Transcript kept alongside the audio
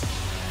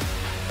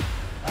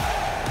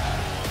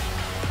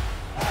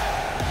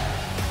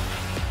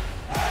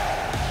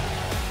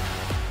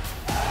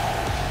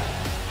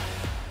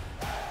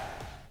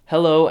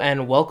Hello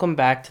and welcome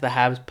back to the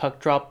Habs Puck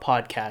Drop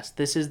podcast.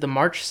 This is the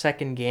March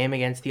 2nd game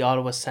against the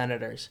Ottawa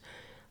Senators.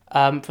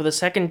 For the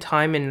second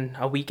time in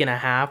a week and a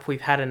half,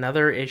 we've had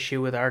another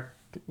issue with our,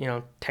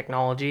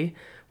 technology.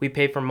 We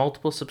pay for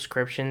multiple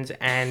subscriptions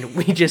and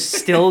we just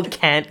still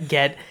can't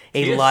get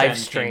a TSN live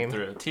stream. came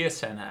through.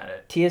 TSN had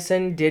it.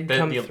 TSN did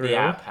come through. The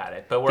app had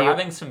it, but we're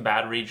having some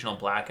bad regional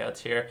blackouts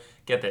here.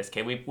 Get this,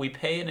 okay? We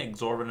pay an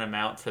exorbitant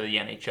amount for the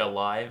NHL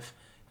Live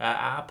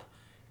app.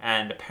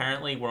 And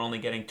apparently we're only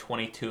getting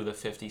 22 of the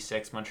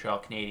 56 Montreal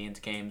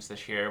Canadiens games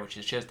this year, which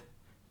is just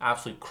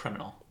absolute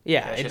criminal.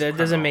 Yeah, it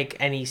doesn't make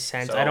any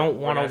sense. So I don't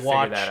want to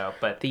watch that out,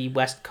 but the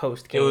West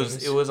Coast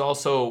games. It was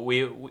also we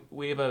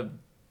have a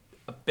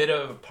bit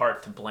of a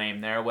part to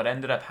blame there. What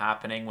ended up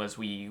happening was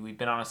we've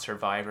been on a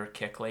Survivor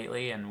kick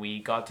lately, and we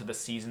got to the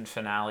season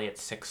finale at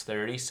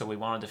 6:30, so we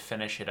wanted to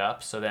finish it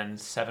up. So then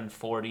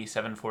 7:40,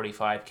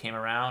 7:45 came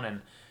around,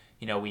 and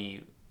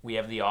we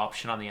have the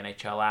option on the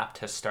NHL app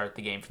to start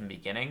the game from the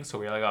beginning. So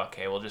we were like,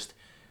 okay, we'll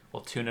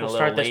tune in a little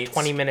late. We'll start this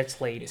 20 minutes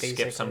late, basically.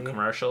 Skip some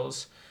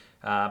commercials.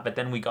 But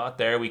then we got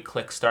there, we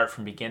click start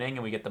from beginning,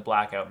 and we get the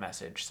blackout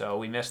message. So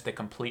we missed the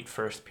complete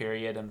first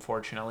period,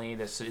 unfortunately.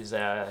 This is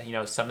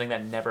something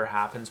that never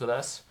happens with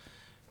us.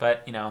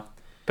 But,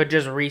 But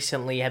just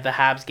recently, the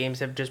Habs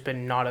games have just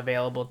been not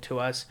available to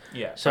us.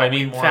 Yeah, so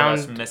we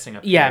found missing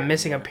a period. Yeah,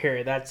 missing a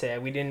period. That's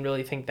it. We didn't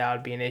really think that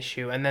would be an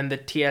issue. And then the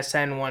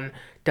TSN one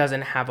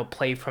doesn't have a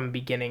play from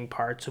beginning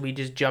part, so we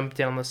just jumped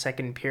in on the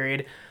second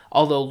period.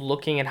 Although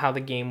looking at how the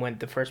game went,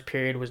 the first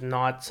period was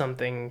not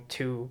something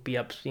to be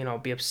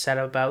upset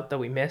about that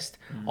we missed.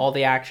 Mm-hmm. All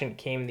the action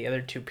came the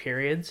other two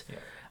periods.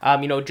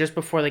 Yeah. Just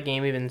before the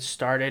game even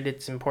started,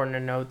 it's important to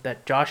note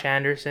that Josh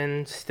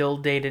Anderson still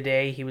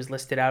day-to-day. He was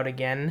listed out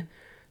again.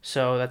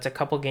 So that's a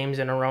couple games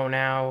in a row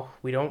now.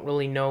 We don't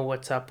really know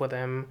what's up with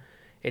him.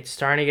 It's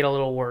starting to get a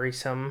little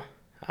worrisome.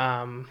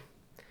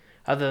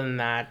 Other than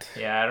that,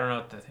 yeah, I don't know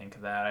what to think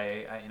of that.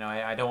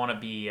 I don't want to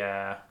be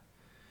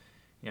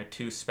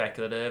too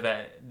speculative.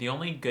 The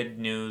only good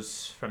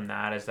news from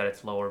that is that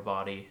it's lower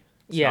body.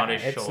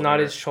 It's not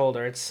his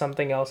shoulder. It's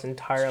something else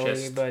entirely.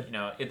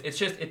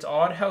 It's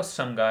odd how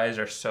some guys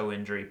are so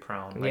injury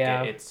prone.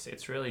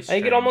 It's really strange. I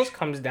think it almost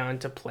comes down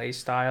to play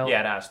style. Yeah,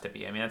 it has to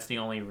be. I mean, that's the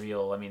only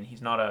real. I mean,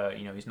 he's not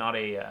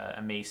a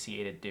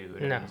emaciated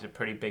dude. No. He's a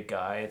pretty big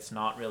guy. It's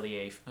not really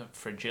a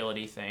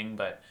fragility thing,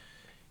 but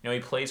he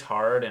plays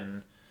hard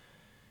and.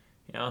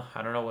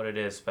 I don't know what it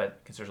is,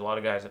 but because there's a lot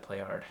of guys that play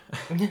hard.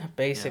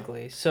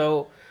 Basically.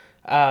 So,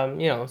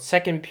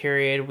 second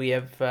period, we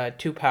have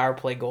 2 power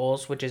play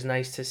goals, which is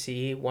nice to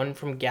see. One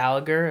from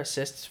Gallagher,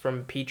 assists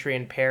from Petrie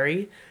and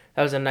Perry.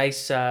 That was a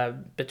nice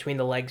between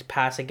the legs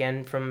pass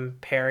again from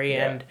Perry,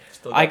 and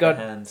still got the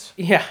hands.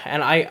 Yeah,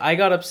 and I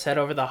got upset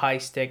over the high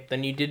stick.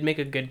 Then you did make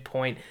a good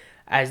point,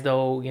 as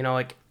though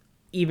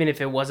even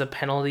if it was a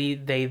penalty,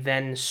 they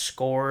then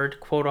scored,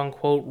 quote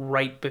unquote,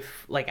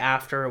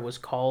 after it was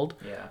called.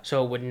 Yeah.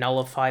 So it would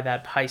nullify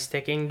that high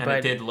sticking. And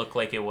it did look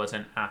like it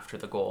wasn't after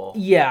the goal.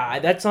 Yeah,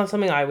 that's not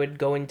something I would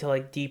go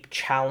into deep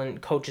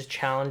coach's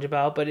challenge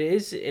about. But it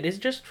is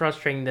just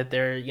frustrating that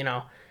they're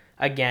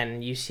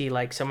again you see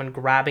someone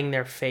grabbing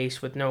their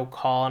face with no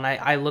call. And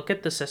I look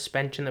at the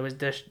suspension that was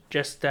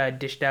just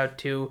dished out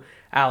to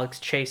Alex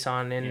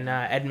Chiasson in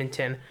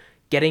Edmonton.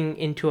 Getting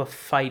into a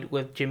fight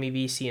with Jimmy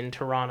Vesey in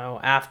Toronto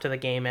after the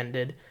game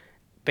ended.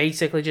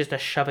 Basically just a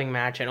shoving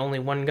match, and only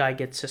one guy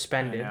gets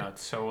suspended. I know,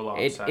 it's so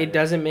lopsided. It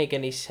doesn't make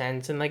any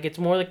sense, and it's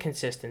more the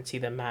consistency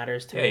that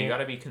matters to me. Yeah, you got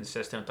to be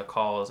consistent with the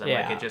calls, and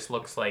it just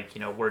looks like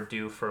we're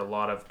due for a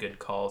lot of good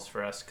calls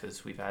for us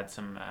because we've had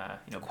some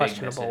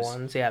questionable big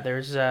ones. Yeah,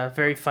 there's a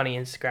very funny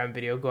Instagram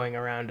video going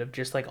around of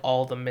just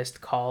all the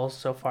missed calls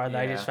so far that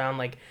I just found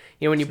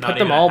when you put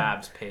them all.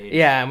 Habs page.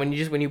 Yeah, when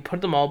you put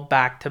them all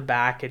back to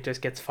back, it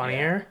just gets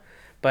funnier. Yeah.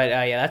 But,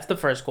 that's the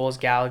first goal is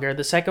Gallagher.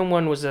 The second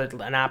one was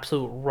an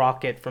absolute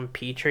rocket from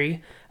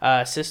Petrie.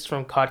 Assists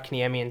from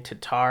Kotkaniemi and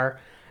Tatar.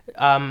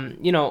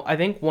 I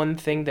think one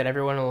thing that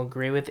everyone will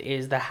agree with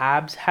is the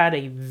Habs had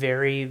a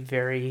very,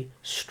 very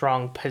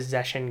strong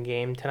possession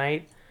game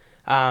tonight.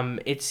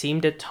 It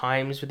seemed at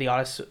times with the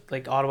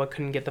Ottawa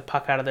couldn't get the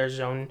puck out of their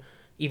zone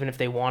even if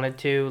they wanted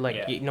to,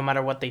 no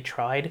matter what they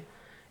tried.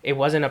 It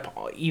wasn't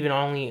even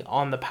only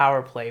on the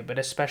power play, but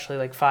especially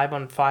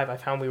 5-on-5, I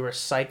found we were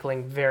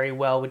cycling very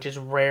well, which is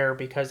rare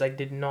because I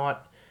did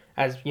not,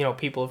 as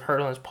people have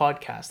heard on this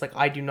podcast,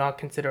 I do not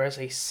consider us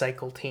a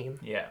cycle team.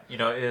 Yeah,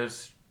 it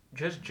was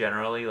just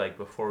generally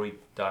before we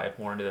dive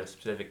more into the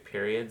specific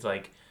periods,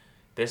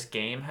 this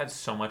game had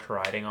so much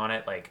riding on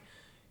it.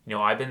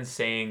 I've been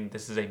saying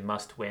this is a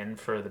must win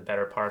for the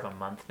better part of a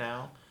month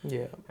now.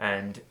 Yeah,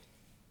 and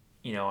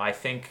I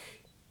think.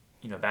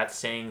 That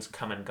saying's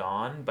come and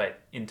gone, but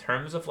in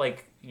terms of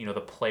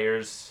the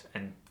players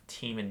and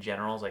team in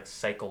general's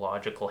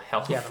psychological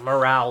health, the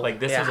morale,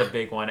 this is a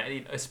big one,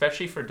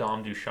 especially for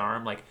Dom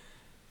Ducharme.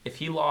 If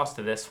he lost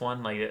to this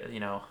one,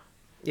 I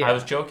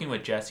was joking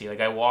with Jesse.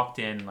 I walked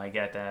in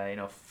at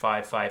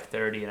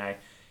 5:30, and I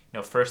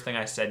first thing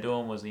I said to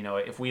him was,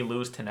 if we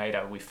lose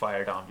tonight, we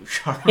fired on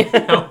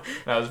Ducharme.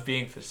 I was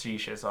being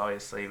facetious,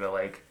 obviously, but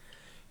like,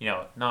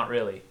 not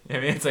really. I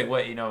mean, it's like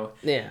what,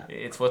 Yeah.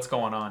 it's what's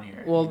going on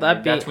here. Well,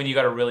 that's when you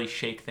got to really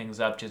shake things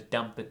up. Just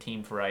dump the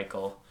team for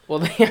Eichel.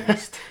 Well,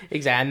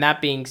 exactly. And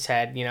that being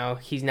said,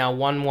 he's now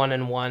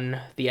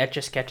 1-1-1. The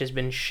Etch-a-Sketch has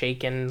been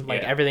shaken.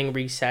 Like, everything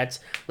resets.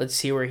 Let's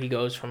see where he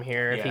goes from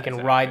here. If he can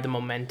ride the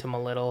momentum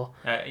a little.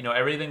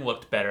 Everything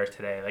looked better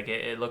today. Like,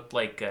 it looked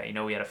like,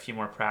 we had a few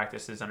more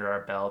practices under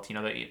our belt.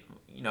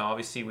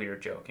 Obviously we were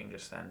joking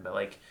just then, but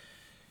like,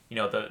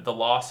 the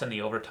loss and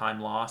the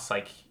overtime loss,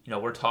 like,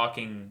 we're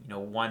talking,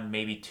 1,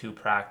 maybe 2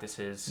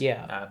 practices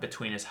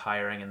between his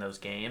hiring and those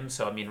games.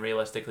 So, I mean,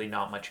 realistically,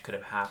 not much could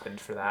have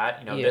happened for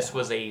that.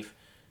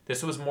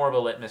 This was more of a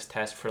litmus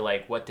test for,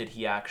 like, what did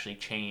he actually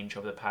change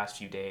over the past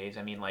few days?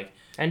 I mean, like...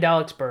 And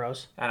Alex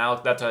Burrows. And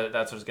Alex, that's what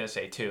I was going to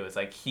say, too. It's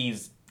like,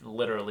 he's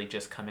literally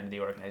just come into the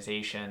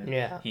organization.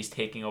 Yeah. He's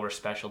taking over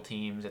special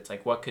teams. It's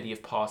like, what could he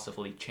have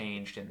possibly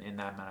changed in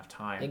that amount of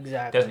time?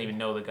 Exactly. Doesn't even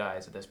know the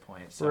guys at this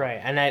point. So. Right,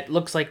 and it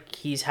looks like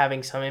he's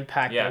having some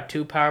impact. Yeah.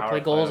 2 power play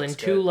goals and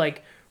 2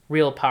 like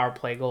real power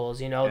play goals.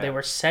 They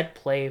were set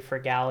play for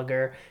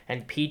Gallagher,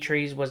 and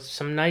Petry's was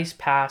some nice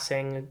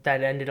passing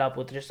that ended up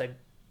with just a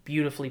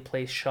beautifully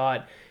placed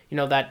shot.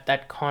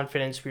 That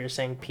confidence we were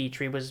saying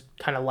Petry was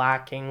kind of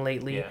lacking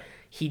lately. Yeah.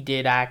 He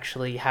did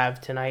actually have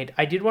tonight.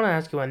 I did want to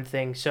ask you one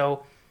thing.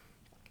 So,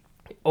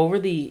 over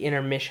the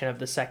intermission of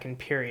the second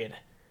period,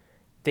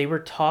 they were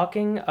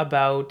talking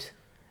about,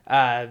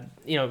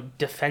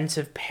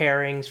 defensive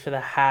pairings for the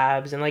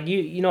Habs. And, like,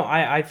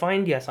 I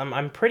find, yes,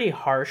 I'm pretty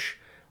harsh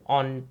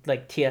on,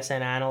 like,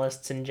 TSN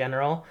analysts in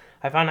general.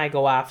 I find I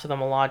go after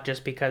them a lot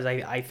just because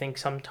I think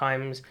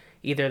sometimes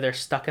either they're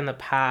stuck in the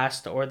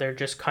past or they're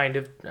just kind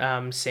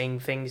of saying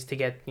things to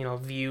get,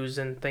 views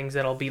and things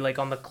that'll be like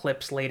on the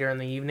clips later in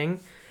the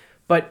evening.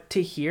 But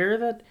to hear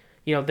that,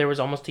 there was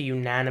almost a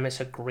unanimous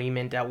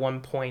agreement at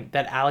one point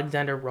that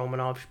Alexander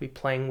Romanov should be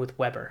playing with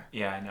Weber.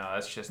 Yeah, I know.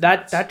 That's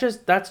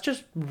just that's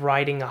just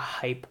riding a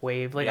hype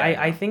wave. Like,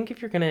 I think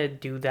if you're gonna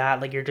do that,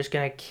 like, you're just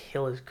gonna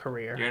kill his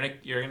career.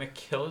 You're gonna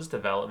kill his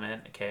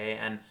development, okay?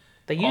 And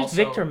they used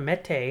Victor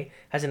Mete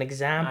as an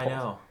example. I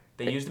know.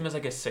 They used him as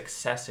like a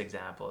success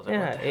example. Like,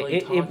 yeah,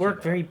 it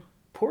worked very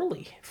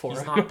poorly for him.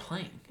 He's not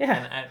playing.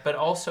 Yeah. But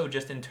also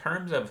just in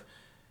terms of,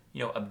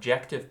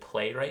 objective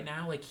play right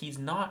now, like, he's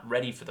not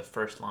ready for the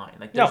first line.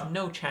 Like, there's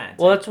no chance.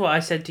 Well, that's what I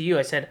said to you.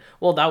 I said,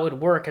 well, that would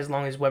work as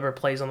long as Weber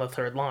plays on the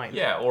third line.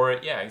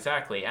 Yeah,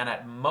 exactly. And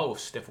at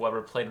most, if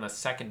Weber played in the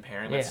second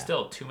pairing, that's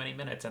still too many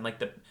minutes. And,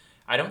 like,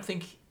 I don't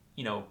think,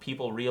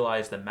 people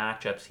realize the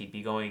matchups he'd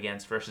be going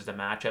against versus the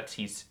matchups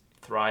he's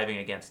thriving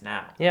against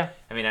now. Yeah.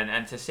 I mean,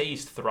 and to say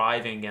he's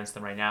thriving against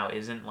them right now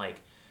isn't like,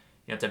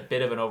 it's a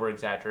bit of an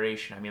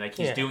over-exaggeration. I mean, like,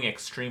 he's doing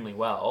extremely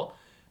well,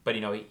 but,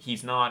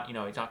 he's not,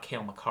 he's not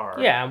Cale Makar.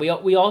 Yeah,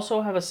 we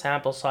also have a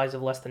sample size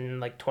of less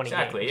than, like, 20 games.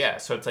 Exactly, yeah.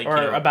 So it's like,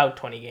 or about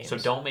 20 games. So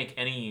don't make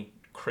any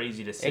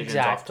crazy decisions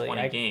off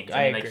 20 games.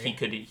 I mean, agree.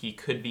 like, he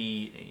could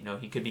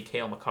be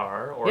Cale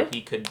Makar, or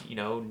he could,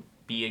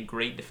 be a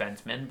great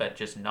defenseman, but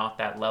just not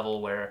that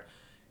level where,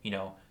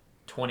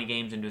 20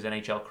 games into his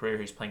NHL career,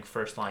 he's playing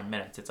first-line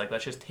minutes. It's like,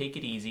 let's just take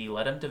it easy,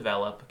 let him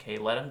develop, okay?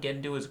 Let him get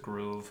into his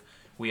groove.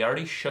 We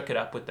already shook it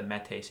up with the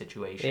Mete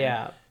situation.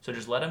 Yeah. So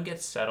just let him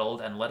get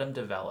settled and let him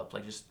develop.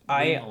 Like, just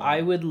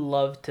I would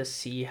love to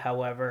see,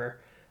 however...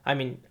 I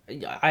mean,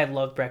 I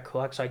love Brett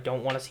Kulak, so I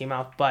don't want to see him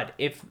out. But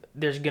if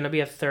there's going to be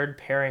a third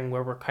pairing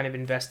where we're kind of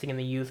investing in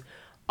the youth,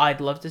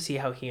 I'd love to see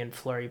how he and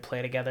Fleury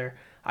play together.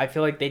 I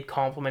feel like they'd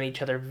complement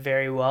each other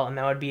very well, and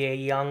that would be a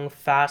young,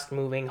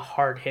 fast-moving,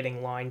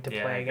 hard-hitting line to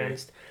play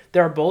against.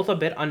 They're both a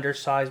bit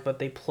undersized, but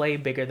they play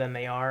bigger than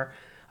they are.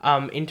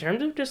 In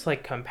terms of just,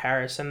 like,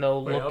 comparison,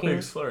 though, how big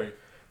is Fleury?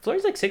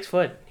 Fleury's like 6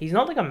 foot. He's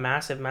not like a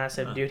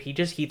massive dude.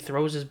 He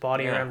throws his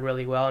body around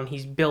really well, and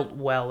he's built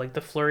well. Like,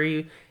 the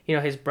Fleury,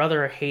 his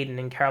brother Hayden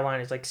in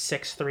Carolina is like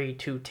 6'3",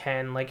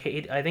 210. Like,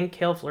 I think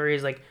Cale Fleury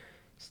is like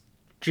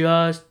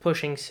just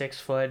pushing 6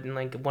 foot and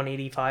like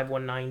 185,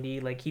 190.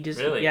 Like, he just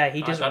really?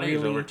 He just I thought really he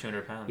was over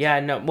 200 pounds. Yeah,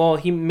 no. Well,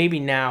 he maybe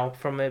now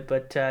from it,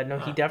 but no,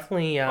 he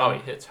definitely.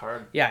 He hits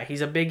hard. Yeah,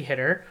 he's a big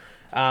hitter.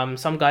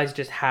 Some guys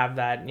just have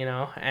that,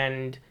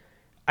 and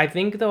I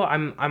think, though,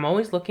 I'm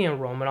always looking at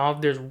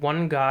Romanov. There's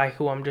one guy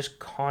who I'm just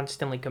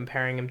constantly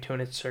comparing him to,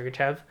 and it's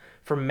Sergachev,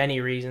 for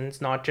many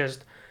reasons, not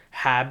just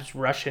Habs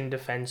Russian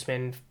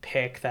defenseman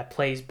pick that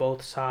plays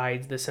both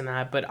sides, this and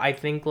that, but I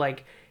think,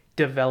 like,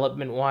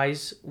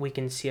 development-wise, we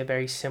can see a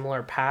very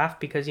similar path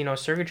because,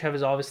 Sergachev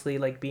is obviously,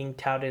 like, being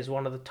touted as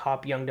one of the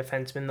top young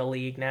defensemen in the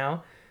league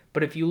now,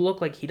 but if you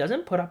look, like, he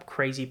doesn't put up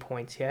crazy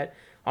points yet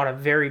on a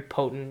very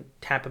potent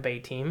Tampa Bay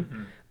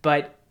team,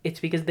 but it's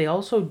because they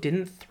also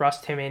didn't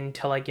thrust him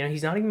into, like,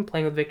 he's not even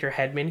playing with Victor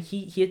Hedman.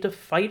 He had to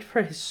fight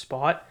for his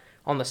spot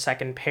on the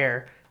second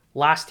pair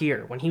last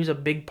year when he was a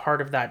big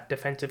part of that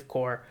defensive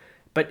core.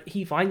 But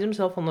he finds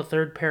himself on the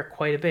third pair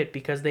quite a bit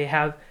because they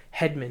have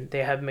Hedman,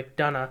 they have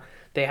McDonough,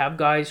 they have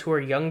guys who are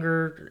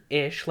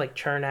younger-ish, like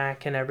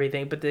Chernak and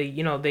everything, but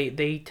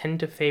they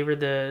tend to favor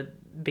the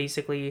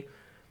basically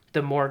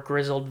the more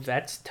grizzled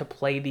vets to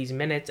play these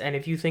minutes. And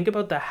if you think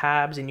about the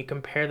Habs and you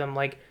compare them,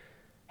 like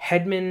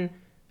Hedman,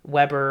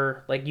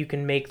 Weber, like you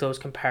can make those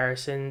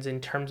comparisons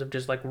in terms of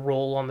just like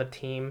role on the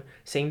team.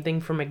 Same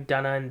thing for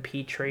McDonough and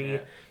Petrie. Yeah.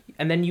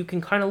 And then you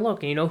can kind of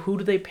look, and who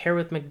do they pair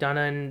with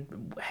McDonough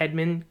and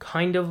Hedman?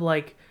 Kind of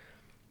like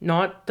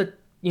not the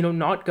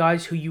not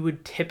guys who you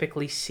would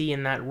typically see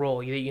in that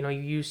role.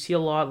 You see a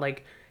lot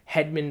like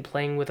Hedman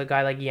playing with a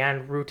guy like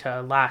Jan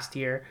Ruta last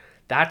year.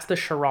 That's the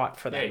Sherratt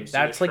for them.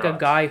 That's like a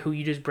guy who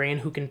you just bring in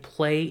who can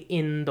play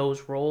in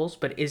those roles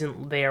but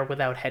isn't there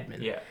without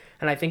Hedman. Yeah.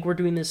 And I think we're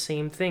doing the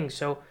same thing.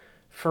 So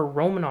for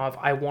Romanov,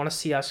 I want to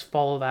see us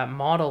follow that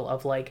model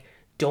of like,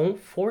 don't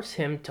force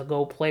him to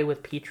go play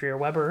with Petrie or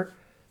Weber.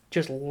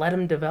 Just let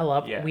him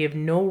develop. Yeah. We have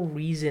no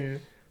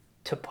reason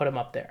to put him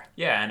up there.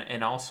 Yeah,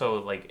 and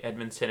also like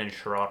Edmondson and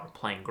Sherratt are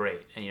playing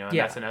great, and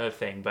that's another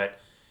thing. But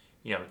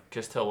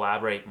just to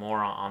elaborate more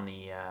on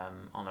the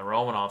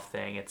Romanov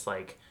thing, it's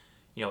like,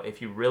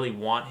 if you really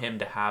want him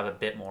to have a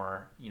bit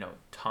more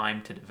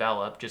time to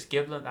develop, just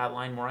give that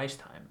line more ice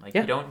time. Like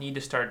you don't need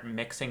to start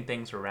mixing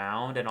things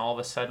around, and all of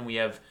a sudden we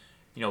have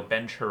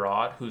Ben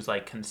Sherratt, who's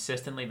like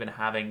consistently been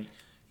having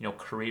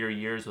career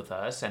years with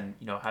us, and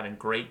having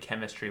great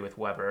chemistry with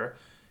Weber.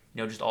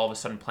 Just all of a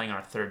sudden playing on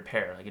our third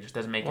pair. Like, it just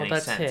doesn't make any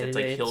sense. It's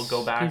like he'll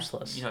go back.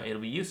 Useless. It'll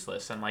be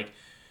useless. And, like,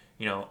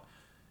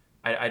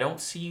 I don't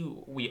see...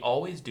 We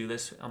always do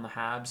this on the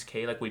Habs,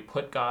 okay? Like, we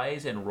put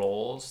guys in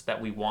roles that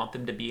we want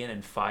them to be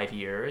in 5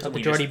 years. The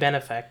Jordy Ben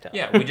effect.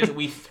 Yeah,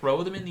 we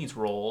throw them in these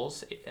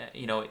roles,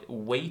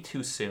 way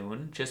too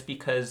soon, just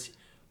because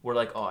we're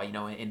like,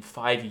 in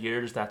 5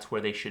 years, that's where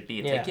they should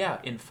be. It's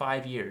like, in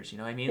 5 years,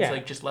 what I mean? It's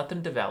like, just let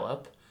them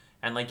develop.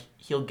 And, like,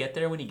 he'll get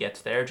there when he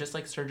gets there, just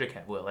like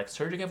Sergachev will. Like,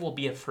 Sergachev will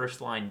be a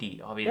first-line D,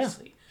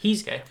 obviously. Yeah.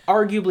 He's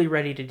arguably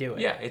ready to do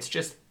it. Yeah, it's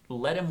just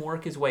let him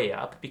work his way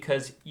up,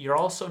 because you're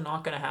also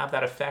not going to have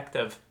that effect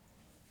of,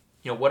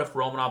 what if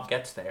Romanov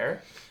gets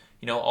there?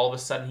 All of a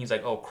sudden he's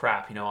like, oh,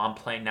 crap, I'm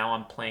playing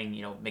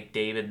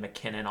McDavid,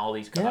 McKinnon, all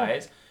these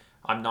guys.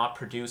 Yeah. I'm not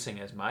producing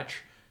as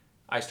much.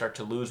 I start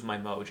to lose my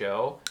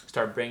mojo,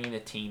 start bringing the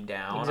team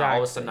down. Exactly. All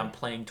of a sudden, I'm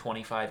playing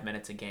 25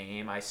 minutes a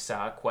game. I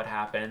suck. What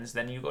happens?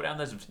 Then you go down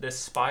this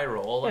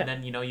spiral, and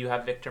then, you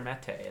have Victor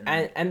Mete.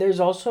 And there's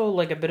also,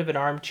 like, a bit of an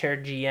armchair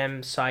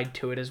GM side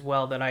to it as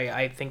well that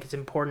I think is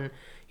important.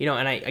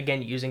 And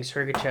again, using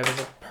Sergachev as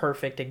a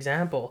perfect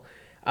example.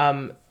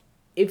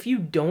 If you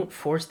don't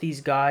force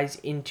these guys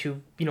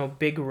into,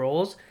 big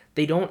roles,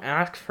 they don't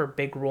ask for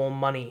big role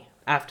money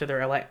after their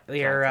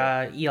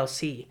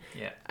ELC.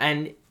 Yeah.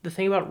 And the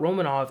thing about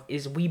Romanov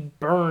is we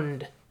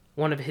burned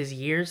one of his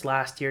years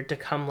last year to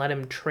come let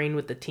him train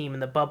with the team in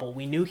the bubble.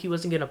 We knew he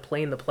wasn't going to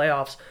play in the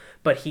playoffs,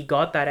 but he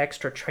got that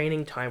extra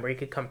training time where he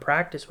could come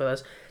practice with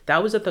us.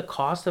 That was at the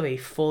cost of a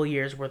full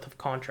year's worth of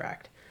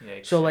contract. Yeah,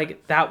 exactly. So,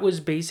 like, that was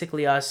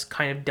basically us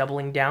kind of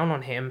doubling down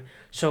on him.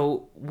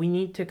 So we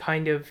need to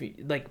kind of,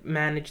 like,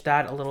 manage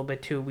that a little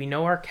bit too. We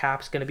know our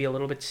cap's going to be a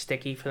little bit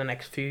sticky for the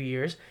next few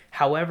years.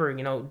 However,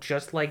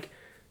 just like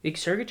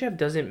Sergachev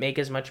doesn't make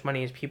as much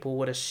money as people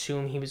would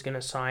assume he was going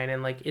to sign,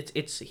 and like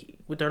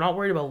they're not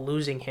worried about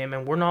losing him,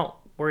 and we're not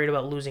worried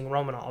about losing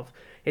Romanov.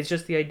 It's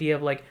just the idea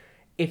of, like,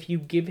 if you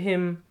give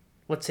him,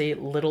 let's say,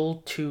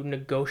 little to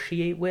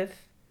negotiate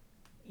with,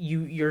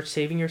 you're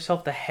saving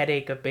yourself the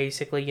headache of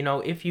basically,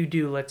 if you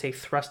do, let's say,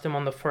 thrust him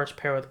on the first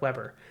pair with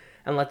Weber,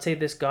 and let's say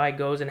this guy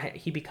goes and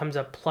he becomes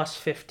a plus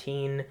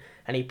 15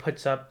 and he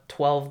puts up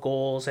 12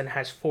 goals and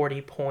has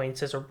 40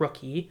 points as a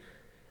rookie.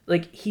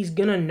 Like, he's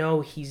gonna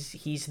know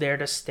he's there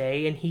to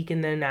stay, and he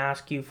can then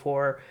ask you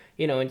for,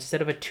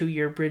 instead of a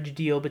 2-year bridge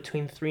deal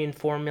between $3 and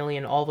 $4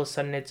 million, all of a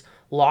sudden it's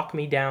lock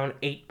me down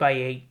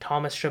 8x8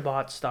 Thomas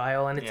Chabot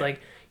style, and it's like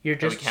you're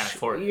just we can't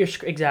afford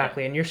it.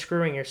 Exactly, and you're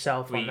screwing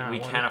yourself on that. We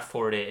can't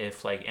afford it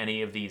if, like,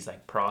 any of these,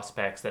 like,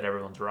 prospects that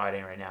everyone's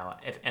riding right now,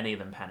 if any of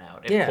them pan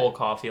out. If Cole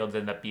Caulfield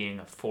ends up being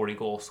a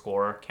 40-goal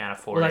scorer, can't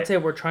afford it. Well, that's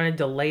it. We're trying to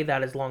delay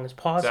that as long as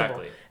possible.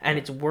 Exactly. And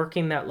it's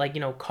working that, like,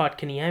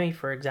 Kotkaniemi,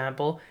 for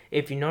example,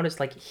 if you notice,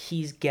 like,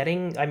 he's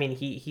getting,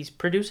 he's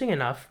producing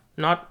enough,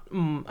 not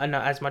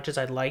as much as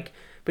I'd like,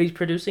 but he's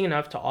producing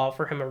enough to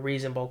offer him a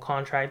reasonable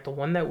contract. The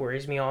one that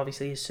worries me,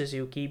 obviously, is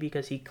Suzuki,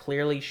 because he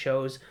clearly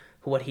shows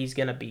what he's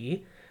gonna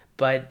be.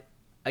 But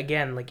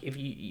again, like, if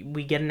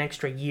we get an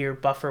extra year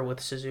buffer with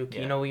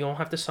Suzuki, we don't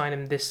have to sign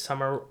him this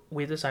summer.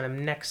 We have to sign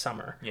him next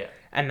summer. Yeah.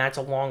 And that's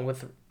along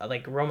with,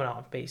 like,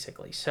 Romanov,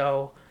 basically.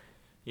 So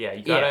yeah,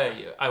 you gotta.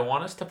 Yeah. I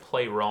want us to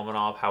play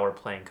Romanov how we're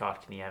playing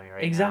Kotkaniemi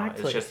right now.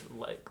 It's just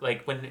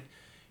like when,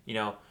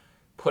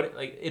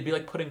 it'd be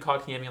like putting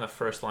Kotkaniemi on the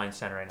first line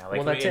center right now.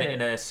 Like,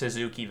 in a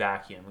Suzuki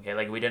vacuum. Okay,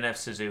 like, we didn't have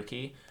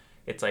Suzuki.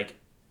 It's like.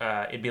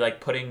 It'd be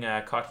like putting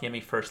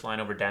Kotkaniemi first line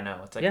over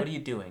Deno. It's like, what are you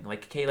doing?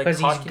 Like, okay, like, because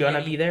he's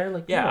gonna be there.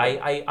 Like,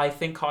 I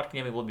think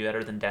Kotkaniemi will be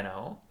better than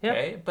Deno.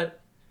 Okay,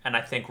 and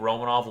I think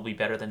Romanov will be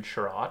better than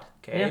Sherratt.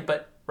 Okay,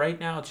 but right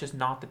now it's just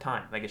not the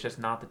time. Like, it's just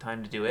not the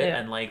time to do it.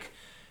 And, like,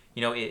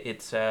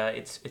 it's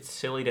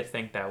silly to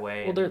think that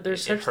way. Well,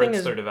 there's such it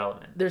hurts their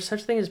development. There's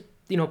such thing as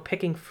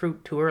picking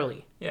fruit too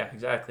early. Yeah,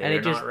 exactly. And They're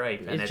it just not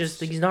ripe. And it's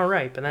just he's not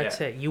ripe, and that's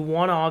yeah. it. You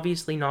want to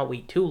obviously not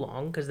wait too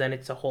long because then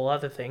it's a whole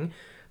other thing.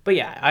 But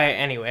yeah,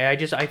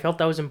 I felt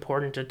that was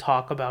important to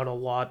talk about a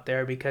lot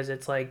there because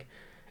it's like,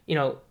 you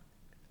know,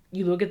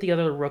 you look at the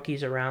other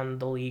rookies around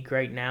the league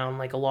right now, and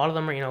like a lot of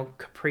them are,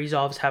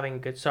 Kaprizov's having a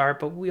good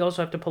start, but we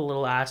also have to put a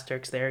little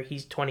asterisk there.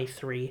 He's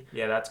 23.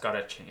 Yeah, that's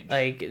gotta change.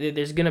 Like,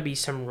 there's gonna be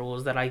some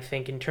rules that I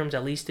think,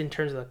 at least in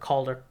terms of the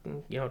Calder,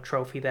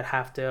 trophy, that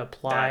have to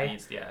apply. It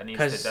needs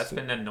to. That's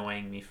been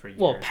annoying me for years.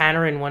 Well,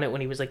 Panarin won it when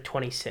he was like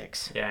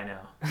 26. Yeah, I know.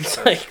 It's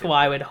So like, stupid. well,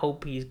 I would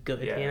hope he's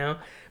good, Yeah.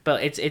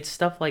 But it's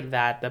stuff like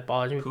that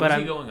bothers me. Who's But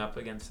he I'm going up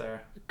against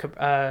there?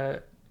 Panarin.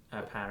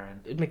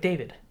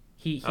 McDavid.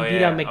 He Oh, beat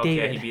yeah. out McDavid.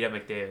 Okay, he beat out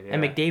McDavid. Yeah.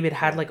 And McDavid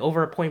had Yeah. like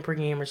over a point per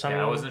game or something.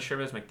 Yeah, I wasn't sure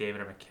if it was McDavid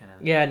or McKinnon.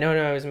 Yeah, no,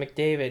 it was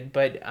McDavid.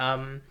 But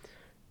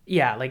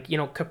yeah, like,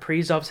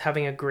 Kaprizov's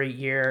having a great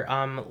year.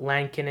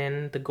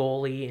 Lankinen, the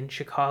goalie in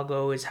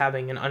Chicago, is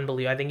having an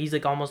unbelievable. I think he's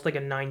like almost like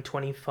a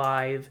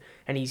 925,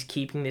 and he's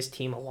keeping this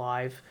team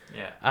alive.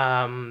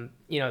 Yeah.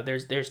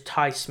 There's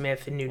Ty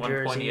Smith in New One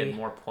Jersey. point he had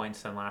more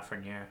points than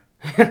Lafreniere.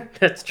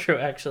 That's true,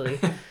 actually.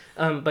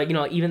 But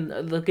even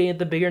looking at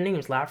the bigger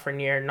names,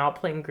 Lafreniere not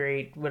playing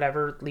great,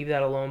 whatever, leave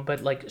that alone.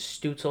 But like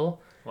Stutzel,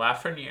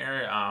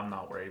 Lafreniere, I'm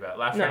not worried about.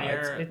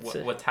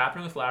 Lafreniere, what's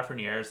happening with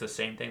Lafreniere is the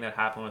same thing that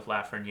happened with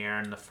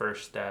Lafreniere in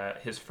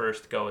his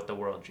first go at the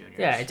World Juniors.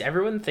 Yeah,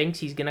 everyone thinks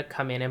he's gonna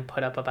come in and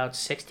put up about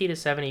 60 to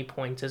 70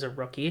 points as a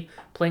rookie,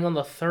 playing on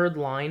the third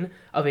line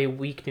of a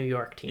weak New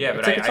York team. Yeah,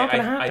 it's but it's not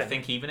gonna happen. I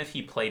think even if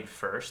he played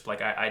first,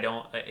 like I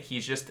don't,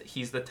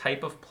 he's the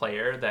type of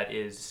player that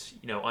is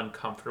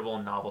uncomfortable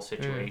in novel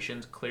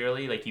situations.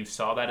 Clearly, like you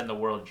saw that in the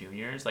World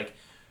Juniors, like.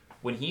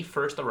 When he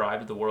first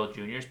arrived at the World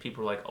Juniors,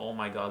 people were like, "Oh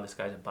my God, this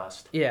guy's a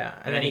bust." Yeah,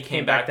 and then he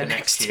came back the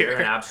next year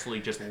and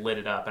absolutely just lit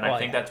it up. And I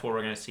think that's what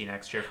we're going to see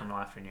next year from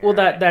Lafreniere. Well,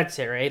 that's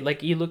it, right?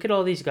 Like you look at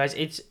all these guys,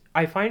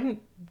 I find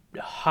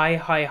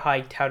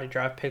high touted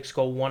draft picks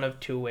go one of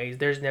two ways.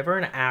 There's never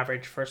an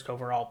average first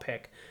overall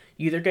pick.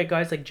 You either get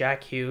guys like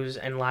Jack Hughes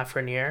and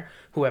Lafreniere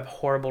who have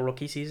horrible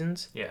rookie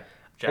seasons. Yeah.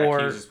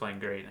 Hughes is playing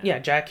great now. Yeah,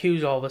 Jack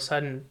Hughes all of a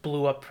sudden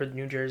blew up for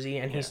New Jersey,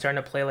 and he's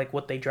starting to play like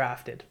what they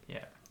drafted.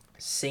 Yeah.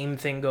 Same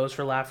thing goes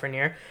for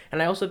Lafreniere.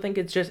 And I also think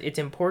it's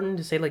important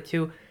to say, like,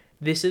 too,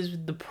 this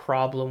is the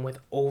problem with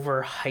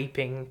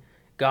overhyping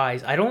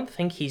guys. I don't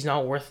think he's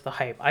not worth the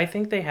hype. I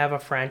think they have a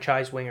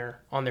franchise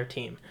winger on their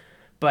team.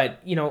 But,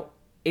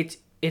 it's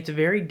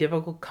very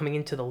difficult coming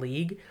into the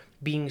league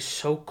being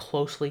so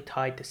closely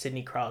tied to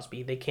Sidney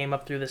Crosby. They came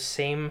up through the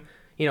same,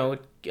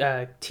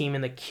 team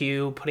in the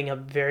queue, putting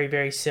up very,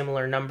 very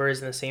similar numbers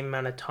in the same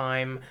amount of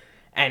time.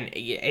 And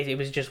it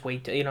was just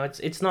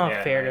it's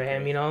not fair to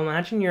him.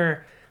 Imagine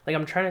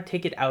I'm trying to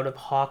take it out of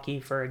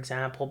hockey, for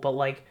example,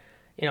 but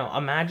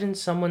imagine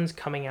someone's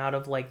coming out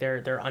of like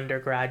their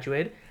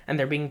undergraduate and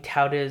they're being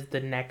touted as the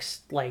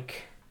next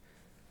like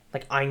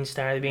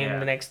Einstein, they're being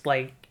the next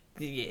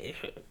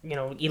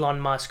Elon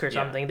Musk or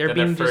something. They're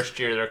being their first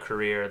year of their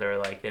career. They're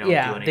like they don't do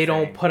anything. They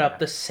don't put up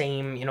the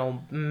same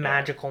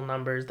magical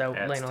numbers that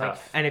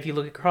tough. And if you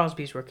look at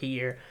Crosby's rookie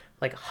year,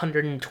 like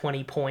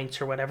 120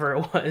 points or whatever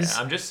it was.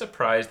 Yeah, I'm just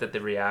surprised at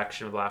the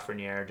reaction of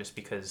Lafreniere, just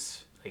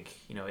because it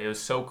was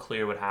so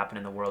clear what happened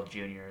in the World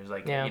Juniors.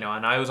 And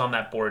I was on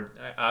that board.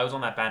 I was on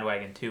that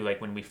bandwagon too.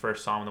 Like when we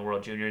first saw him in the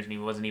World Juniors, and he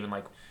wasn't even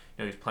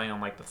he was playing on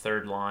like the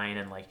third line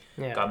and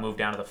got moved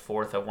down to the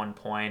fourth at one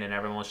point, and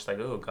everyone was just like,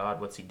 "Oh God,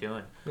 what's he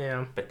doing?"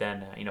 Yeah. But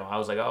then I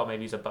was like, "Oh,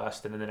 maybe he's a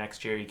bust." And then the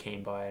next year he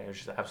came by, and it was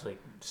just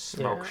absolutely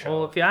smoke show.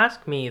 Well, if you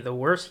ask me, the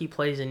worse he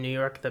plays in New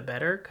York, the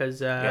better. Because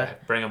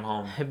bring him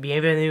home.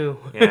 Bienvenue.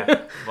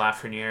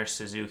 Lafreniere,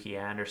 Suzuki,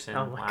 Anderson,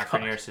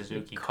 Lafreniere,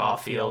 Suzuki,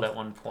 Caulfield at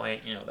one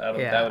point.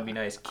 That would be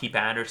nice. Keep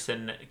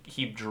Anderson,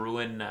 keep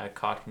Drouin,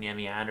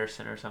 Kotkaniemi,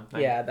 Anderson or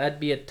something. Yeah, that'd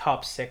be a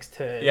top six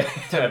to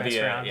mess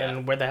around.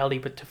 And where the hell do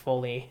you put Toffoli?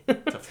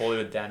 Toffoli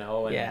with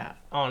Dano. And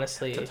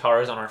honestly.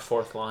 Tatar's on our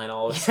fourth line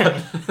all of a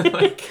sudden.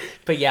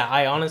 But yeah,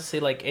 I honestly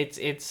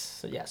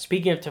it's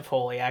speaking of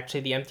Toffoli,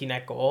 actually the empty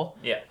net goal.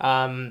 Yeah.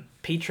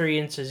 Petrie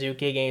and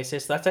Suzuki getting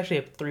assists. That's actually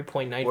a 3.9 for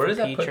Petrie. Where does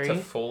that put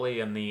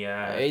Toffoli in the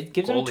it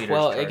gives him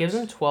 12. It gives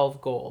him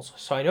 12 goals.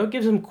 So I know it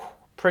gives him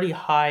pretty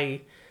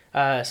high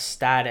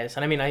status.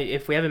 And I mean,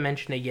 if we haven't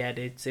mentioned it yet,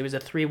 it was a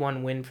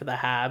 3-1 win for the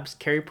Habs.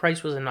 Carey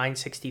Price was a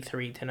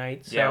 963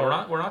 tonight. So yeah,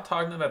 we're not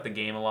talking about the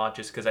game a lot,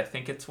 just because I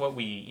think it's what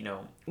we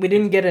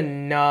didn't get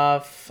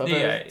enough of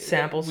a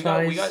sample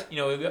size. We got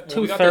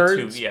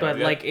 2/3, but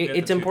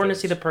it's important to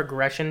see the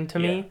progression to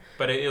me.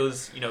 But it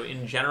was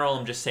in general,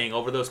 I'm just saying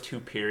over those two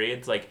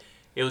periods,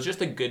 it was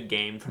just a good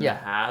game from the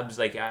Habs.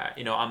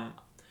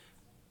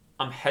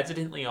 I'm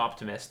hesitantly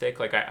optimistic.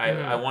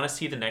 I want to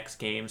see the next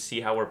game,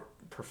 see how we're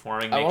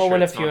performing. I want to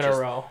win a few in a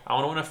row. I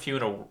want to win a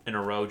few in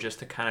a row, just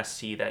to kind of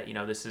see that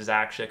this is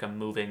actually like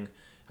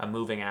a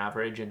moving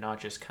average and not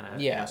just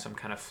kind of some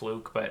kind of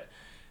fluke. But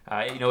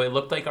it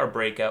looked like our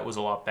breakout was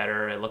a lot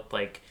better. It looked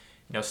like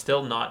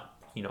still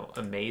not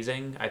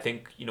amazing. I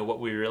think, what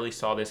we really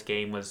saw this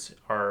game was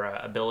our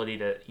ability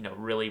to,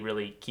 really,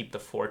 really keep the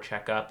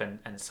forecheck up and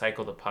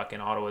cycle the puck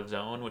in Ottawa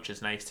zone, which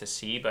is nice to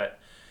see. But,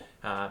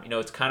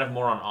 it's kind of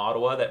more on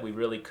Ottawa that we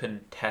really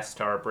couldn't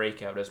test our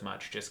breakout as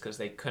much just because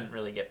they couldn't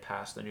really get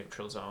past the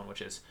neutral zone,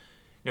 which is,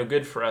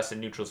 good for us in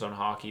neutral zone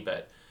hockey.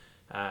 But,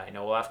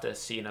 we'll have to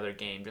see another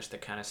game just to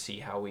kind of see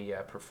how we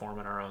perform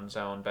in our own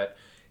zone. But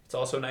it's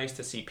also nice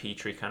to see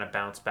Petrie kind of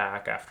bounce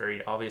back after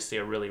obviously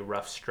a really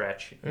rough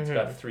stretch. He's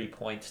got 3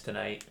 points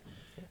tonight.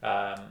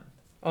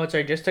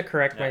 Sorry, just to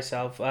correct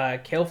myself,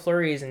 Cale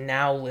Fleury is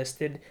now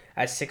listed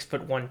as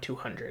 6'1",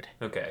 200.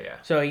 Okay, yeah.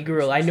 So he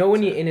grew. I know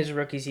in his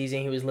rookie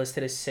season he was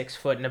listed as 6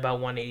 foot and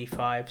about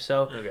 185.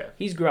 So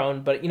he's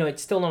grown, but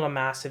it's still not a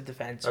massive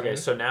defenseman. Okay,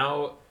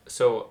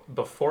 so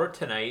before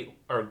tonight,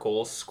 our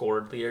goals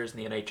scored leaders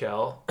in the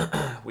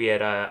NHL, we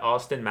had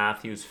Austin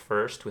Matthews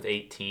first with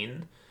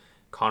 18.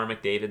 Connor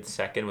McDavid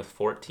second with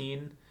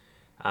 14.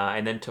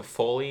 And then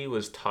Toffoli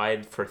was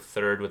tied for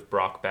third with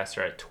Brock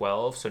Besser at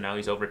 12. So now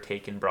he's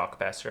overtaken Brock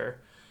Besser.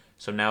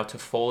 So now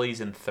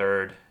Toffoli's in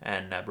third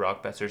and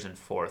Brock Besser's in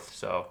fourth.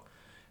 So,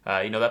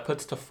 that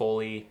puts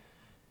Toffoli,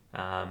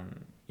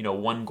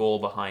 1 goal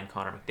behind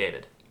Connor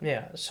McDavid.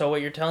 Yeah. So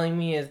what you're telling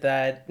me is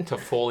that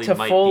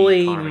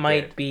Toffoli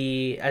might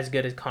be as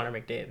good as Connor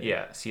McDavid.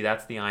 Yeah. See,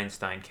 that's the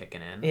Einstein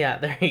kicking in. Yeah.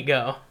 There you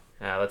go.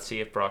 Let's see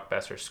if Brock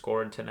Besser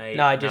scored tonight.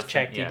 No, I just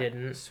checked. He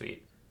didn't.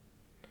 Sweet.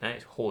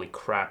 Nice. Holy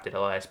crap, did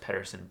Elias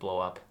Pettersson blow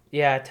up?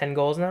 Yeah, 10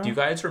 goals now. Do you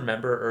guys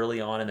remember early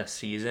on in the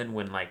season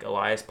when,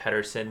 Elias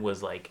Pettersson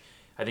was, I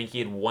think he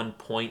had 1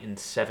 point in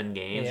 7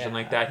 games, something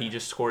like that? He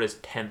just scored his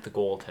 10th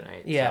goal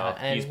tonight. Yeah,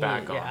 so he's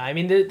back on. Yeah, I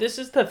mean, this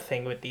is the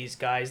thing with these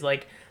guys.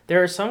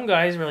 There are some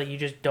guys where you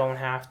just don't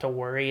have to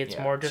worry. It's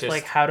more just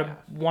how to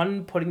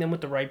putting them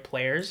with the right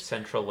players.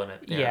 Central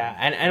limit. Yeah,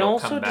 and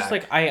also just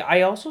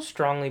I also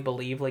strongly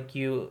believe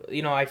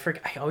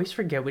I always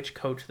forget which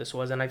coach this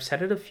was, and I've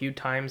said it a few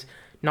times,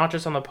 not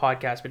just on the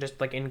podcast, but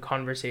just in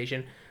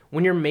conversation.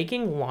 When you're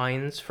making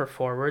lines for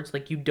forwards,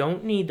 you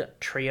don't need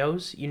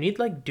trios. You need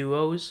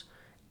duos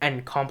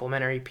and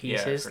complementary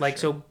pieces. Yeah,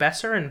 So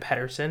Besser and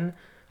Pettersson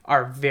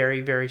are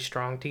very, very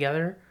strong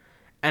together.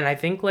 And I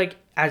think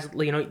as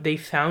they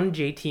found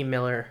JT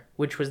Miller,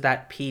 which was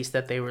that piece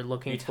that they were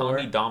looking for. You telling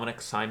me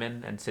Dominic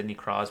Simon and Sidney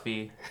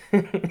Crosby?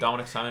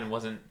 Dominic Simon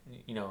wasn't,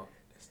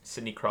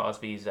 Sidney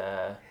Crosby's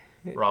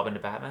Robin to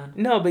Batman?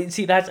 No, but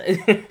see that's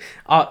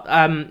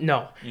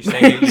no. You're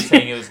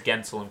saying it was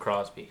Gensel and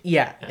Crosby.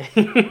 Yeah.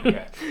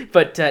 Okay.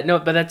 But no,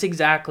 but that's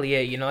exactly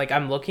it.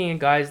 I'm looking at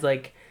guys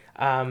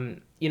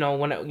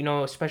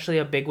especially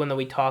a big one that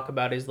we talk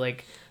about is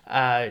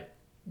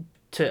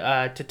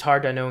Tatar,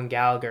 Danault, and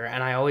Gallagher,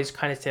 and I always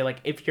kind of say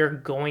if you're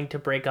going to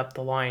break up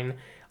the line,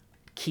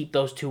 keep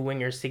those two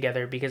wingers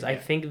together because I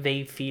think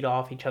they feed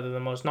off each other the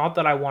most. Not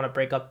that I want to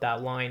break up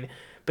that line,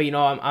 but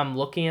I'm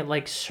looking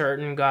at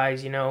certain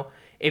guys.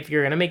 If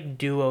you're gonna make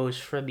duos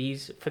for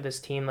this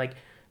team,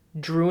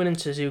 Druin and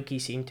Suzuki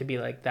seem to be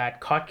like that.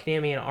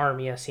 Kotkaniemi and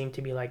Armia seem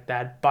to be like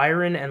that.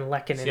 Byron and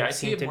Lehkonen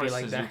seem to be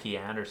like that. Suzuki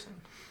Anderson.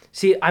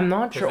 See, I'm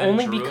not sure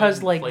only Druin because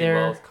they're.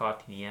 Well with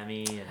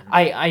Kotkaniemi and...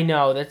 I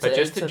know that's. But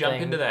just to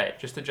jump into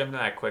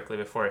that quickly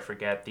before I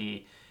forget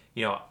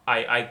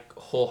I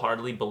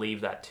wholeheartedly believe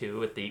that too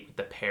with the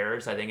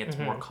pairs. I think it's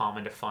more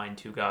common to find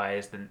 2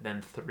 guys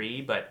than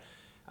 3, but.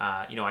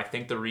 I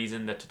think the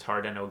reason the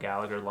Tatar Danault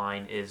Gallagher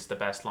line is the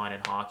best line in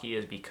hockey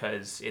is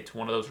because it's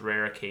one of those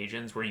rare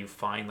occasions where you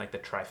find the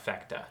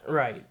trifecta.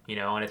 Right.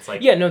 And it's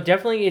yeah, no,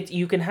 definitely.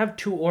 You can have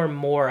 2 or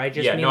more. I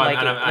just mean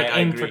I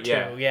aim for 2.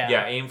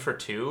 Yeah, aim for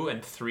 2,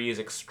 and 3 is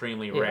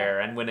extremely rare.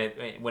 And when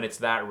it's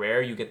that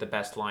rare, you get the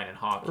best line in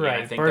hockey. Right.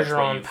 And I think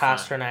Bergeron,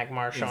 Pasternak,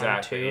 Marchand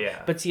exactly, too.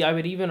 Yeah. But see, I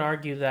would even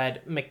argue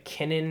that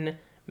McKinnon,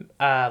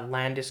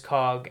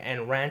 Landeskog,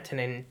 and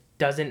Rantanen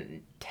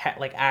doesn't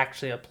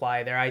actually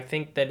apply there. I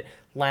think that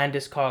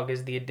Landeskog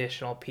is the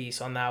additional piece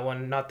on that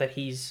one. Not that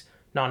he's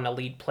not an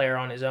elite player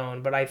on his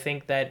own, but I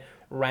think that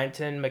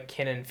Rantanen and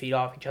McKinnon feed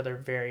off each other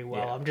very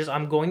well. Yeah.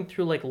 I'm going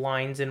through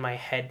lines in my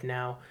head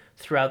now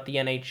throughout the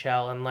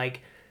NHL, and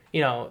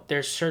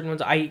there's certain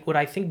ones. What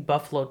I think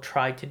Buffalo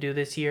tried to do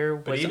this year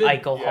was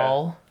Eichel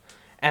Hall.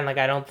 And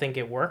I don't think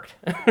it worked.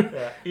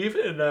 Yeah.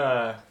 Even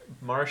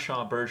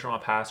Marchand,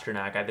 Bergeron,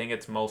 Pasternak, I think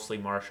it's mostly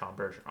Marchand,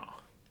 Bergeron.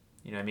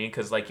 You know what I mean?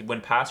 Because when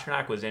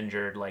Pasternak was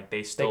injured,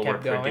 they still were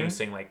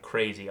producing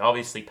crazy.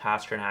 Obviously,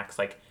 Pasternak's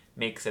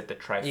makes it the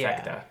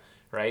trifecta,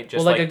 right?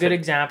 Just a good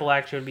example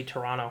actually would be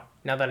Toronto.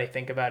 Now that I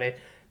think about it,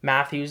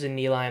 Matthews and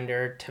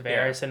Nylander,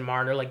 Tavares and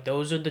Marner,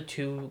 those are the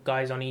 2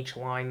 guys on each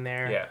line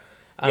there. Yeah.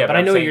 But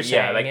I know what you're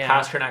saying.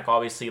 Pasternak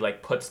obviously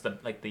puts the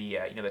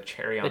the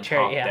cherry on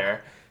top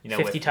there.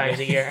 50 times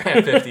a year.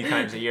 50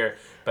 times a year.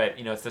 But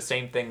it's the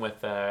same thing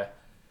with I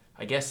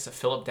guess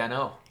Philip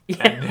Danault.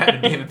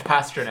 And David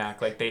Pasternak,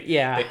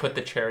 they put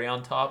the cherry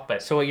on top.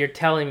 But so what you're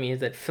telling me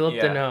is that Philip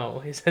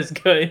Danault is as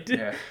good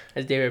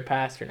as David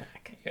Pasternak.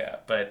 Yeah,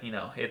 but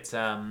it's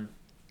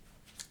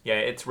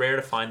it's rare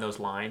to find those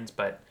lines,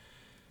 but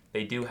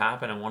they do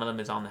happen, and one of them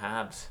is on the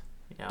Habs.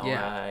 You know,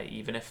 Yeah.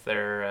 even if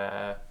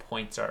their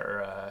points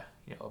are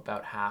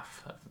about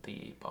half of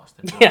the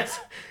Boston Yes,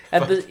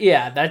 Bruins.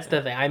 that's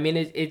the thing. I mean,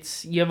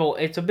 it's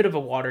a bit of a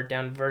watered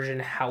down version.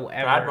 Brad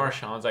However,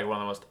 Marchand's like one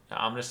of the most.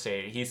 I'm gonna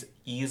say he's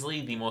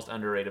easily the most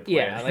underrated player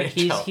yeah, in the like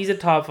NHL. he's a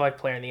top 5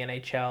 player in the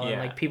NHL, and Yeah.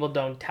 like people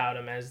don't tout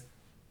him as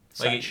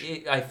Like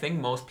such. I think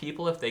most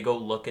people, if they go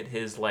look at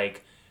his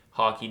like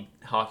hockey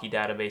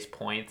database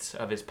points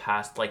of his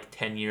past like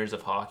 10 years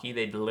of hockey,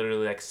 they'd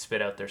literally like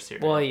spit out their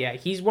cereal. Well, yeah,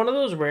 he's one of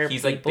those rare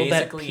He's like people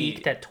that basically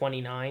peaked at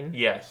 29.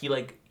 yeah.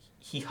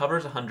 He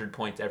hovers 100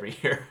 points every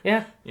year.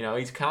 Yeah, You know,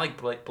 he's kind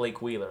of like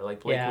Blake Wheeler.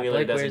 Like Blake Yeah, Wheeler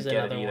Blake doesn't Wheeler's get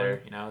it another either.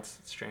 one. You know, it's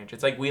strange.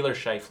 It's like Wheeler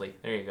Shifley.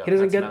 There you go. he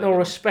doesn't That's get another no good one.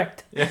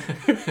 respect. Yeah.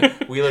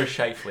 Wheeler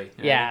Shifley.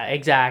 Yeah,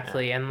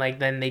 exactly. And like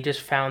then they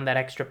just found that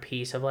extra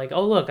piece of like,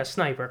 oh look, a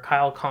sniper,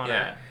 Kyle Connor.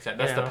 Yeah,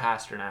 that's you the know?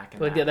 Pasternak.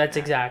 But yeah, that's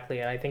exactly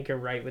it. I think you're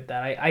right with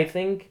that. I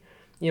think,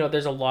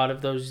 there's a lot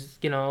of those,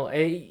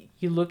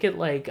 you look at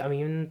like, I'm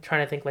even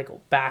trying to think like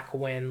back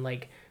when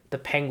like the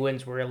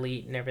Penguins were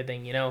elite and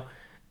everything,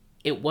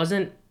 it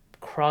wasn't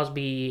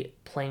Crosby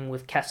playing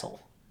with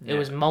Kessel. It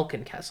was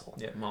Malkin Kessel.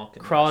 Yeah,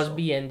 Malkin.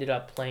 Crosby ended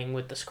up playing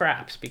with the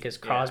scraps because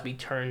Crosby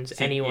turns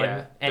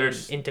anyone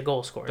into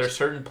goal scorers. There's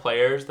certain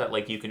players that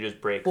like you can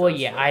just break. Well,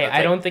 those. yeah, Like,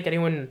 I don't think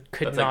anyone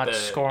could that's not like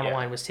score on a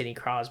line with Sidney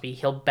Crosby.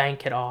 He'll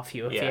bank it off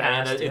you if he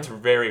and has to. it's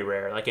very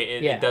rare. Like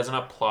it doesn't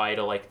apply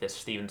to like the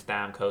Steven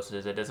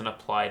Stamkoses. It doesn't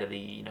apply to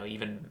the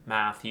even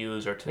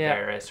Matthews or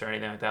Tavares or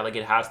anything like that. Like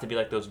it has to be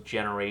like those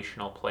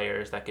generational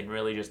players that can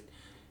really just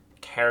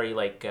carry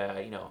like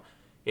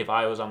if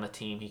I was on the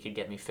team, he could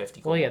get me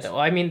 50 goals. Well, yeah, though.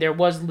 I mean, there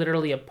was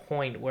literally a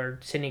point where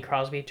Sidney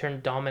Crosby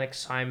turned Dominic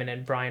Simon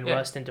and Brian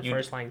Rust into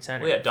first-line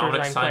center. Well, yeah,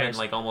 Dominic Simon players.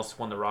 like almost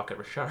won the Rocket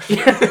Richard.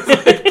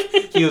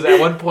 He was at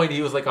one point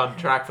he was like on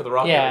track for the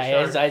Rocket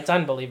Richard. It's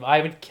unbelievable.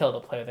 I would kill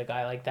to play with a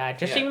guy like that.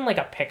 Just even like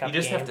a pickup You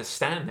just game. have to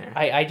stand there.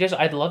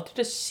 I'd love to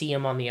just see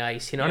him on the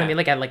ice. You know what I mean?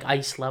 Like at like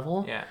ice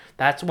level. Yeah.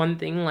 That's one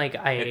thing. Like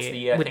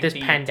It's with this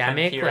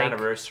pandemic, 10th year like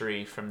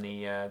anniversary from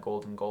the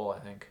golden goal, I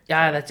think.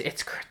 yeah,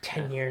 it's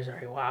 10 years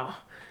already. Wow.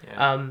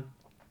 Yeah.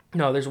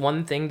 No, there's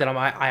one thing that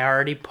I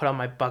already put on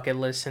my bucket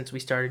list since we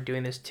started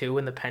doing this too.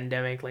 When the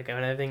pandemic, like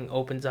when everything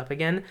opens up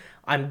again,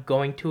 I'm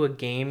going to a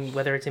game,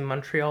 whether it's in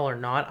Montreal or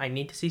not. I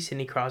need to see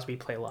Sidney Crosby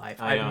play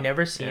live. I've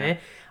never seen it.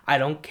 I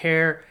don't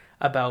care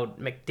about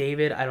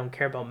McDavid. I don't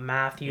care about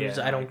Matthews.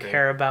 I don't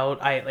care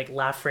about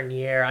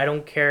Lafreniere. I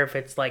don't care if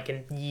it's like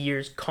in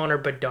years Connor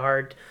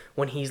Bedard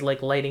when he's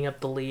like lighting up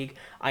the league.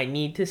 I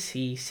need to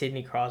see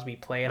Sidney Crosby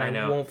play, and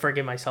I won't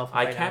forgive myself if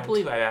I can't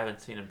believe I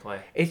haven't seen him play.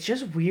 It's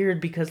just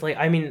weird because like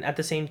I mean at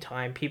the same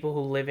time people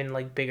who live in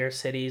like bigger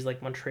cities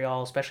like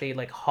Montreal, especially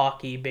like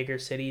hockey bigger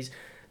cities,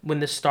 when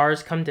the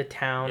stars come to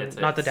town,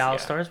 not the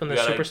Dallas Stars, when the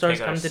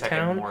superstars come to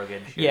town,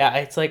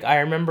 it's like I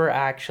remember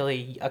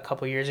actually a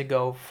couple years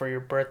ago for your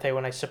birthday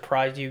when I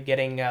surprised you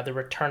getting the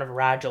return of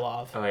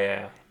Radulov. Oh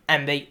yeah.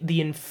 And the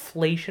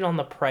inflation on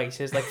the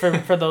prices, like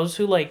for those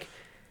who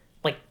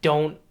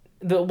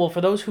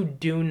for those who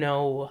do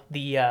know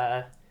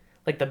the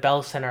like the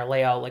Bell Center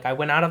layout, like I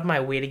went out of my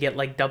way to get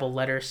like double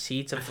letter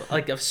seats of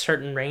like a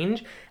certain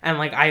range, and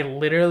like I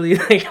literally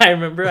I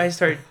remember I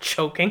started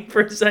choking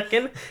for a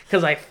second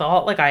because I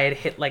thought like I had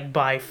hit like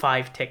buy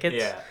 5 tickets.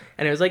 Yeah.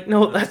 And it was like,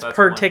 no, that's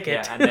per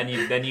ticket. Yeah, and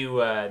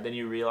then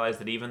you realize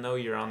that even though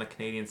you're on the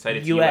Canadian site,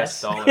 it's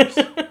US dollars.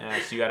 So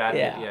you got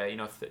to add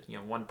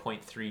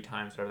 1.3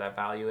 times whatever that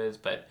value is,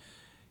 but.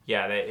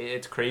 Yeah,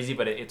 it's crazy,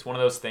 but it's one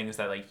of those things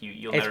that like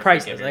you'll never. It's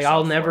priceless. Like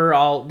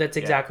that's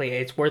exactly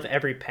it. It's worth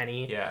every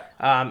penny. Yeah.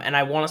 And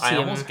I want to see. I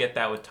almost get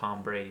that with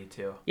Tom Brady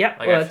too. Yeah.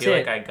 Like I feel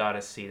like I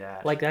gotta see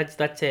that. Like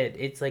that's it.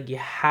 It's like you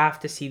have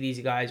to see these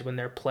guys when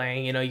they're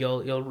playing.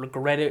 You'll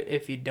regret it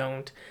if you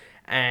don't.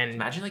 And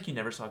imagine like you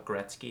never saw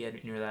Gretzky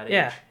when you were that age.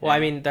 Yeah. Well, I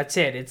mean that's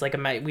it. It's like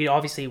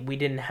we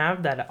didn't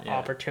have that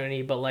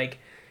opportunity, but like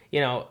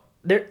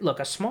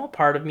a small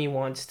part of me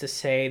wants to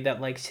say that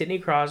like Sidney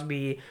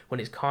Crosby, when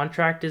his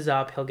contract is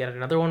up, he'll get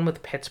another one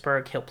with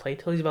Pittsburgh. He'll play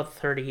till he's about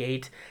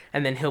 38,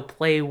 and then he'll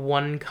play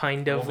one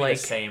kind of like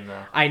the same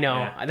though. I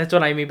know that's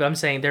what I mean, but I'm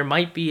saying there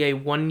might be a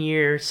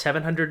 1-year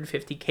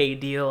 $750K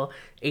deal.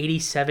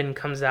 87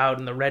 comes out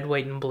in the red,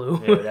 white, and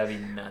blue. Yeah, that'd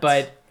be nuts.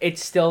 But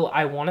it's still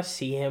I want to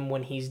see him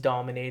when he's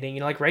dominating.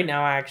 Like right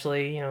now,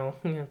 actually,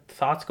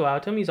 thoughts go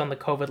out to him. He's on the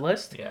COVID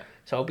list. Yeah.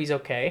 So I hope he's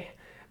okay.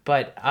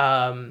 But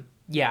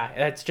yeah,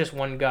 that's just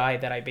one guy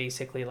that I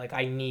basically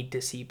I need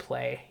to see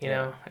play. You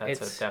know,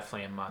 it's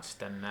definitely a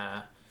must, and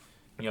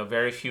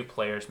very few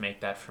players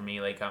make that for me.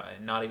 Like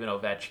not even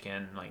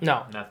Ovechkin.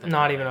 Nothing.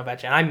 Not even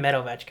Ovechkin. I met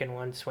Ovechkin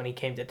once when he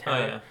came to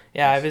town. Oh, yeah.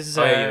 Yeah, I have his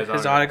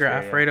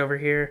autograph right over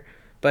here.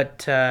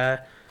 But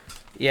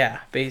yeah,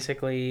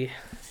 basically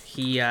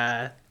he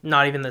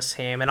not even the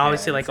same. And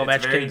obviously, like, Ovechkin's...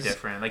 It's very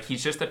different. Like,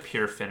 he's just a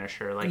pure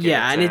finisher. Like,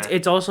 yeah, and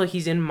it's also,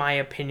 he's, in my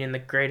opinion, the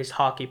greatest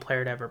hockey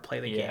player to ever play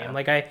the game.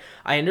 Like, I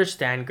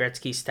understand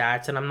Gretzky's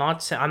stats, and I'm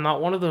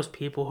not one of those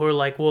people who are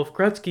like, well, if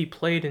Gretzky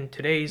played in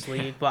today's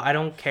league, but I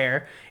don't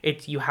care.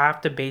 You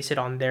have to base it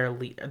on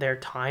their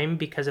time,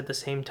 because at the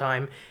same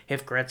time,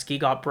 if Gretzky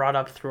got brought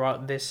up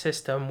throughout this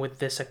system with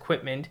this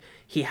equipment,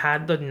 he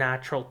had the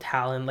natural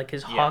talent. Like,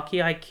 his hockey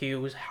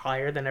IQ was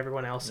higher than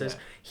everyone else's.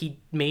 He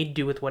made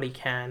do with what he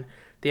can.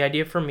 The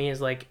idea for me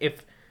is, like,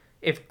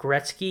 if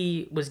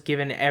Gretzky was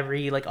given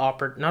every, like,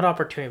 not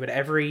opportunity, but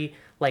every,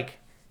 like,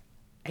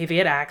 if he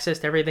had access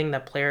to everything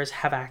that players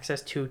have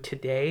access to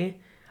today,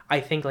 I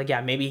think, like,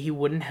 yeah, maybe he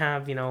wouldn't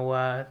have,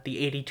 the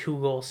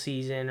 82 goal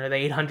season or the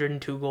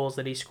 802 goals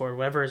that he scored,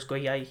 whatever his goal.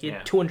 Yeah, he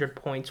had 200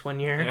 points one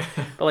year.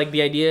 But, like,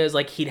 the idea is,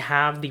 like, he'd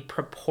have the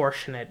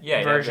proportionate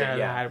version of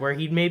that, where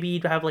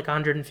he'd have, like,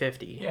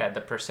 150. Yeah, the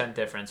percent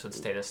difference would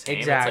stay the same.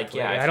 Exactly. It's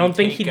like, I don't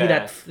think he'd be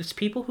that... There's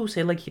people who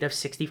say, like, he'd have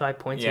 65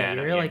 points a year.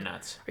 No, you're like,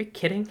 nuts. Are you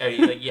kidding?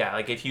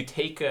 Like, if you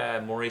take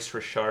Maurice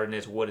Richard and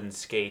his wooden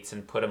skates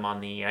and put him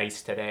on the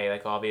ice today,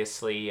 like,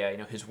 obviously,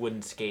 his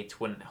wooden skates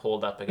wouldn't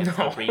hold up against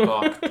the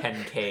Reebok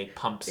 10K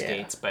pump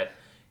skates, but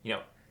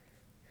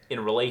in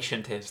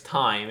relation to his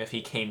time, if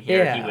he came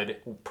here, he would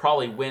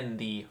probably win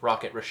the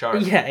Rocket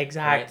Richard. Yeah,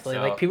 exactly.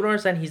 Right? So, like, people don't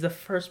understand, he's the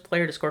first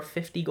player to score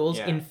 50 goals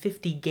in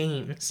 50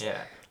 games.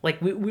 Yeah.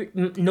 Like,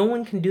 no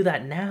one can do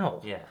that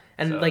now. Yeah.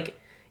 And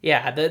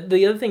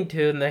the other thing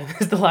too, and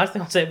this is the last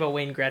thing I'll say about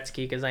Wayne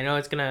Gretzky, because I know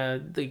it's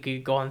gonna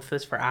go on for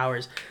this for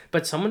hours,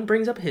 but someone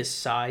brings up his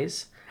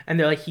size. And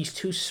they're like, he's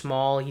too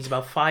small. He's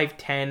about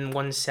 5'10",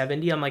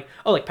 170. I'm like,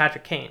 oh, like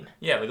Patrick Kane.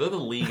 Yeah, like, look at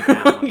the league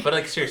now. But,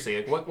 like,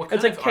 seriously, like, what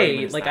kind of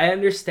argument is like, that? I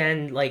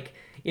understand, like,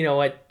 you know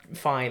what,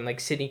 fine,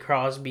 like, Sidney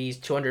Crosby's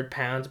 200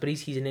 pounds, but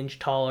he's an inch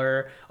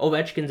taller.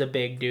 Ovechkin's a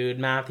big dude.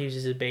 Matthews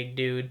is a big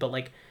dude. But,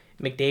 like,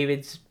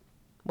 McDavid's,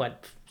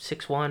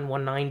 6'1",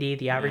 190,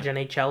 the average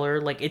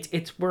NHLer. Like,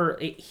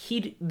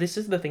 this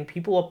is the thing.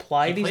 People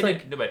apply these,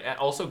 like... No, but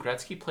also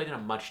Gretzky played in a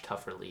much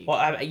tougher league. Well,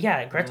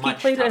 Gretzky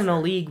played in a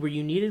league where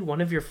you needed one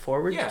of your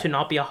forwards to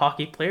not be a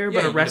hockey player,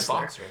 but a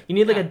wrestler. You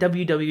need, like, a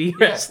WWE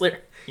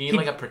wrestler. You need,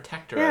 like, a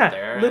protector out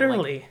there.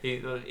 Literally.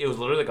 And, like, it was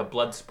literally like a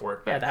blood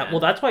sport back then.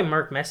 Well, that's why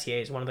Mark Messier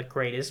is one of the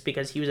greatest,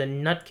 because he was a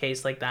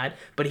nutcase like that,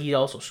 but he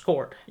also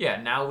scored.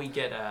 Yeah, now we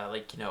get,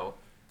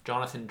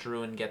 Jonathan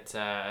Drouin gets...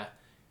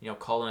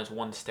 Colin is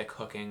one stick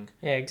hooking.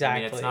 Yeah,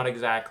 exactly. I mean, it's not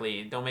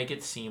exactly... Don't make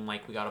it seem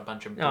like we got a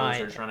bunch of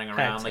bruisers running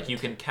around. Like, you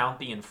can count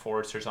the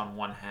enforcers on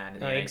one hand.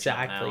 In the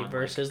exactly.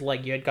 Versus,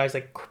 like, you had guys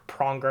like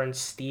Pronger and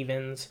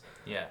Stevens.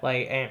 Yeah.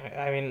 Like,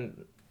 I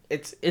mean,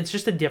 it's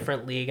just a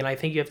different league, and I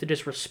think you have to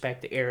just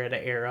respect era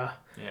to era.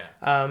 Yeah.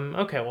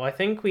 Okay, well, I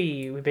think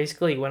we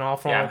basically went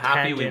off on a tangent. I'm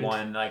happy we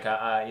won. Like,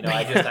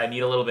 I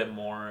need a little bit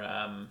more.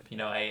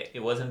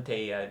 It wasn't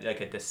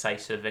a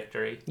decisive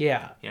victory.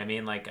 Yeah. You know what I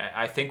mean? Like,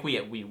 I think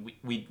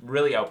we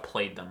really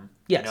outplayed them.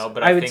 Yes,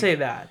 but I would say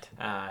that.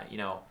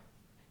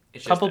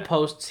 It's couple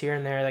posts here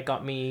and there that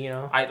got me,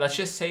 let's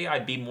just say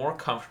I'd be more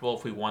comfortable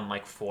if we won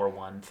like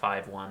 4-1,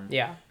 5-1.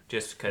 Yeah.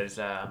 Just because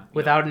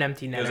without an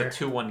empty netter. It was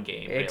a 2-1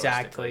 game.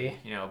 Exactly.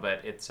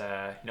 But it's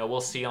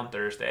we'll see on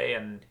Thursday,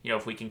 and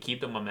if we can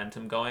keep the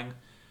momentum going,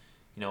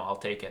 I'll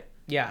take it.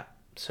 Yeah.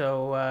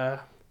 So.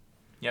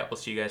 We'll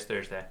see you guys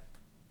Thursday.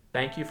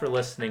 Thank you for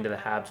listening to the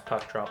Habs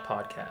Puck Drop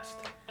podcast.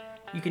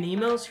 You can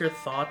email us your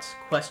thoughts,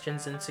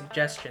 questions, and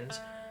suggestions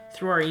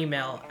through our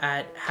email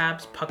at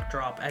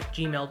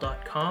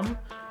habspuckdrop@gmail.com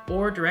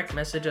or direct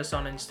message us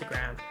on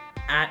Instagram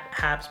at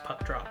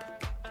habspuckdrop.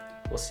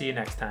 We'll see you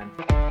next time.